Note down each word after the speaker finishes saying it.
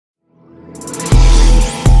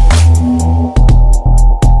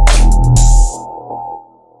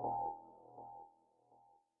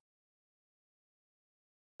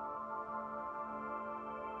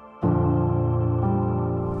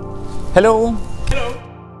Hello.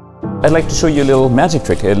 Hello. I'd like to show you a little magic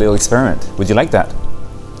trick, a little experiment. Would you like that?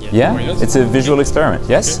 Yeah? It's a visual experiment,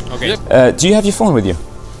 yes? Okay. Do you have your phone with you?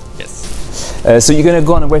 Yes. So you're going to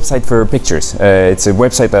go on a website for pictures. It's a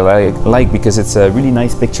website that I like because it's really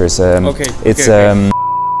nice pictures. It's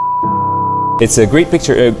a great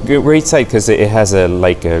great site because it has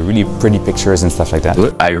really pretty pictures and stuff like that.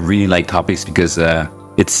 I really like TOPIX because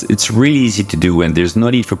it's really easy to do and there's no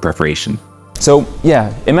need for preparation. So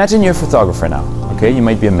yeah, imagine you're a photographer now. Okay, you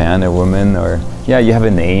might be a man, a woman, or yeah, you have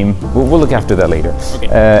a name. We'll look after that later.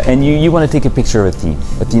 Okay. And you want to take a picture of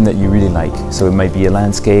a theme that you really like. So it might be a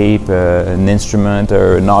landscape, an instrument,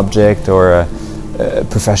 or an object, or a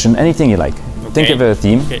profession, anything you like. Think of a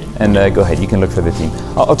theme, and go ahead. You can look for the theme.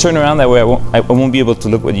 I'll turn around that way. I won't be able to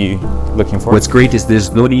look what you're looking for. What's great is there's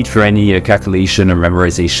no need for any calculation or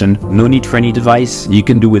memorization. No need for any device. You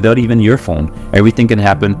can do without even your phone. Everything can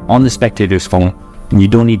happen on the spectator's phone, and you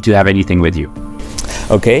don't need to have anything with you.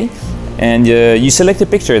 Okay, and you select a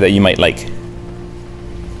picture that you might like.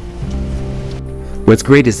 What's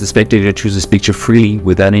great is the spectator chooses picture freely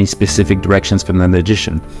without any specific directions from the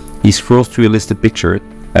magician. He scrolls through a listed picture.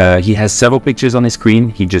 He has several pictures on his screen.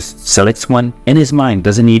 He just selects one in his mind,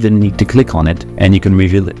 doesn't even need to click on it, and you can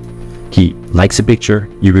reveal it. He likes a picture,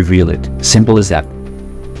 you reveal it. Simple as that.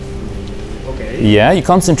 Okay. Yeah, you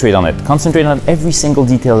concentrate on it. Concentrate on every single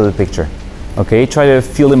detail of the picture. Okay, try to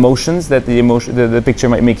feel emotions that the picture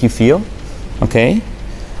might make you feel. Okay,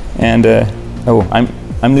 and oh,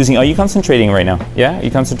 I'm losing. Are you concentrating right now? Yeah, are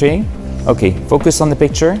you concentrating? Okay, focus on the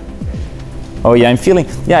picture. Oh yeah, I feel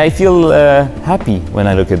happy when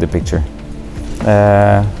I look at the picture.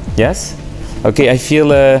 Yes? Okay, I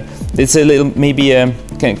feel it's a little, maybe,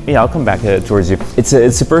 yeah, I'll come back towards you.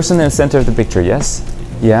 It's a person in the center of the picture, yes?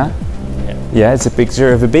 Yeah? Yeah, it's a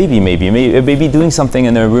picture of a baby, maybe a baby doing something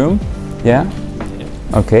in a room, yeah?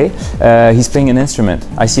 Okay, he's playing an instrument.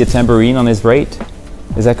 I see a tambourine on his right.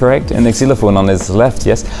 Is that correct? And a xylophone on his left,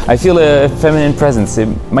 yes. I feel a feminine presence. It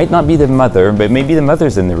might not be the mother, but maybe the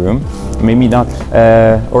mother's in the room. Maybe not,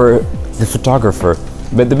 or the photographer.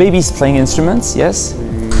 But the baby's playing instruments, yes?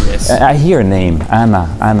 Yes. I hear a name,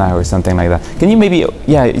 Anna or something like that. Can you maybe,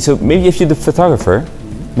 yeah, so maybe if you're the photographer,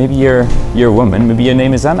 maybe you're a woman, maybe your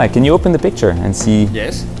name is Anna. Can you open the picture and see?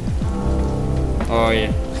 Yes. Oh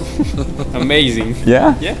yeah. Amazing.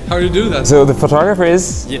 Yeah? Yeah. How do you do that? So the photographer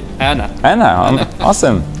is? Yeah. Anna. Anna.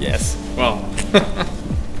 Awesome. Yes. Well.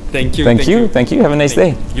 Thank you. Thank you. Have a nice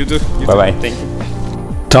day. You too. Bye-bye. Thank you.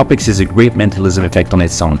 TOPIX is a great mentalism effect on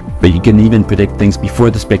its own, but you can even predict things before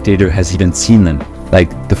the spectator has even seen them,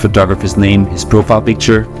 like the photographer's name, his profile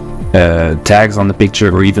picture, tags on the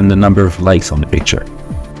picture, or even the number of likes on the picture.